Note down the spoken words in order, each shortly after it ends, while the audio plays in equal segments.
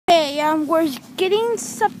we're getting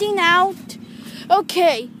something out.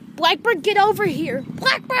 Okay, Blackbird, get over here.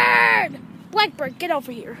 Blackbird, get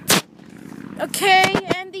over here. Okay,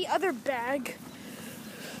 and the other bag.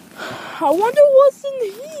 I wonder what's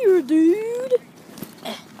in here, dude.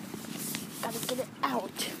 Gotta get it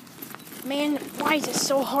out. Man, why is it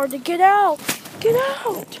so hard to get out? Get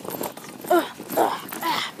out.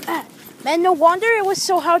 Man, no wonder it was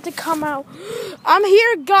so hard to come out. I'm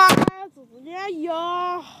here, guys.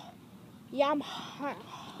 Yeah. I'm hot.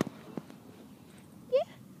 Yeah.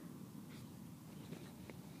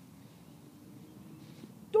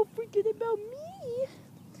 Don't forget about me.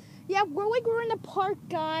 Yeah, we're in the park,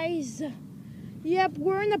 guys. Yep,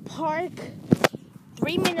 we're in the park.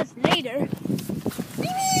 3 minutes later.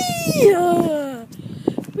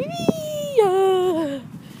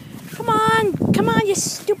 Come on, you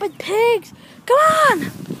stupid pigs. Come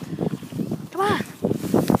on.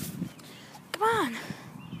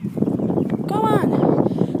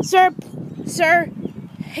 Sir.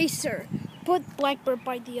 Hey, sir. Put Blackbird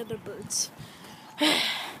by the other birds.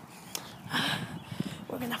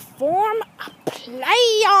 We're gonna form a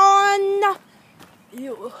play-on.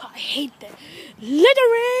 Ew, I hate that.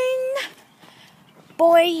 Littering.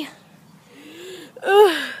 Boy.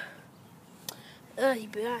 Boy.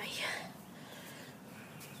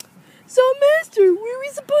 So, Master, what are we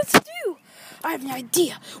supposed to do? I have no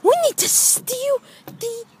idea. We need to steal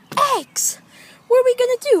the eggs. What are we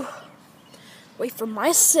gonna do? Wait for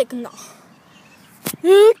my signal.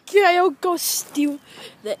 Okay, I'll go steal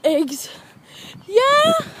the eggs.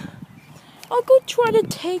 Yeah? I'll go try to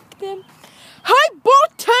take them. Hi,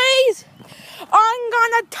 Botties! I'm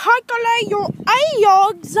gonna calculate your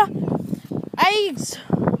eggs.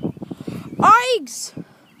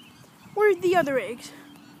 Where's the other eggs?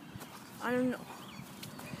 I don't know.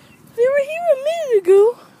 They were here a minute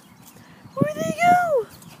ago. Where'd they go?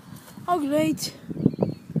 Oh, great.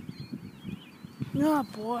 Oh,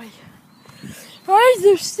 boy. Why is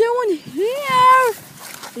there still one here?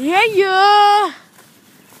 Yeah.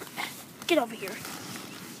 Get over here.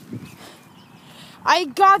 I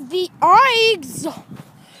got the eggs.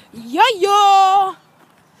 Yeah.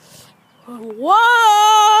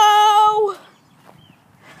 Whoa.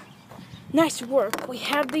 Nice work. We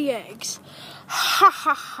have the eggs.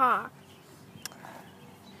 Ha.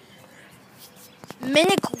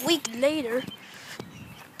 Week later.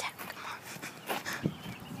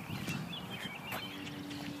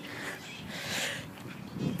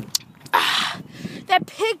 That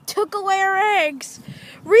pig took away our eggs.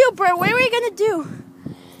 Real Bird, what are we gonna do?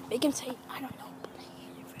 Make him say, I don't know, but I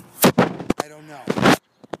hate everyone. I don't know.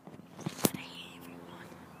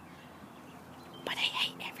 But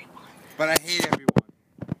I hate everyone.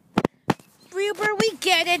 Real Bird, we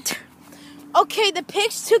get it. Okay, the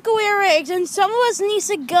pigs took away our eggs, and some of us needs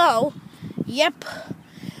to go. Yep.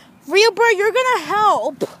 Real Bird, you're gonna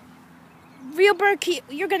help. Real Bird,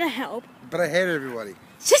 you're gonna help. But I hate everybody.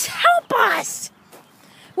 Just help us.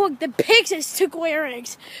 Look, the pigs just took away our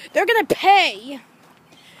eggs. They're gonna pay.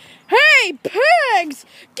 Hey, pigs!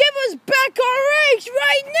 Give us back our eggs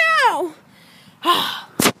right now!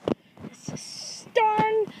 This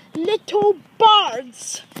darn little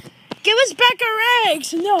birds. Give us back our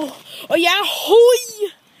eggs. No. Oh, yeah, hoi!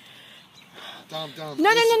 Dom.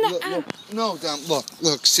 No. No, Dom,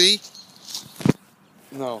 look, see?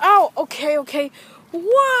 No. Oh, okay.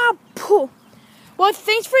 Wow. Well,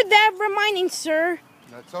 thanks for that reminding, sir.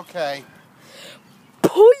 That's okay.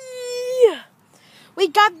 Pooey! We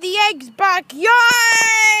got the eggs back.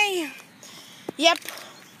 Yay! Yep.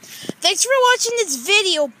 Thanks for watching this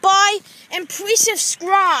video. Bye, and please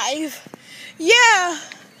subscribe. Yeah.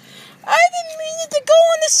 I haven't meaning to go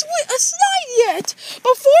on a slide yet.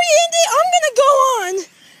 Before you end it, I'm gonna go on.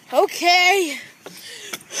 Okay.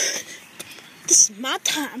 This is my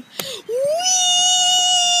time. Whee!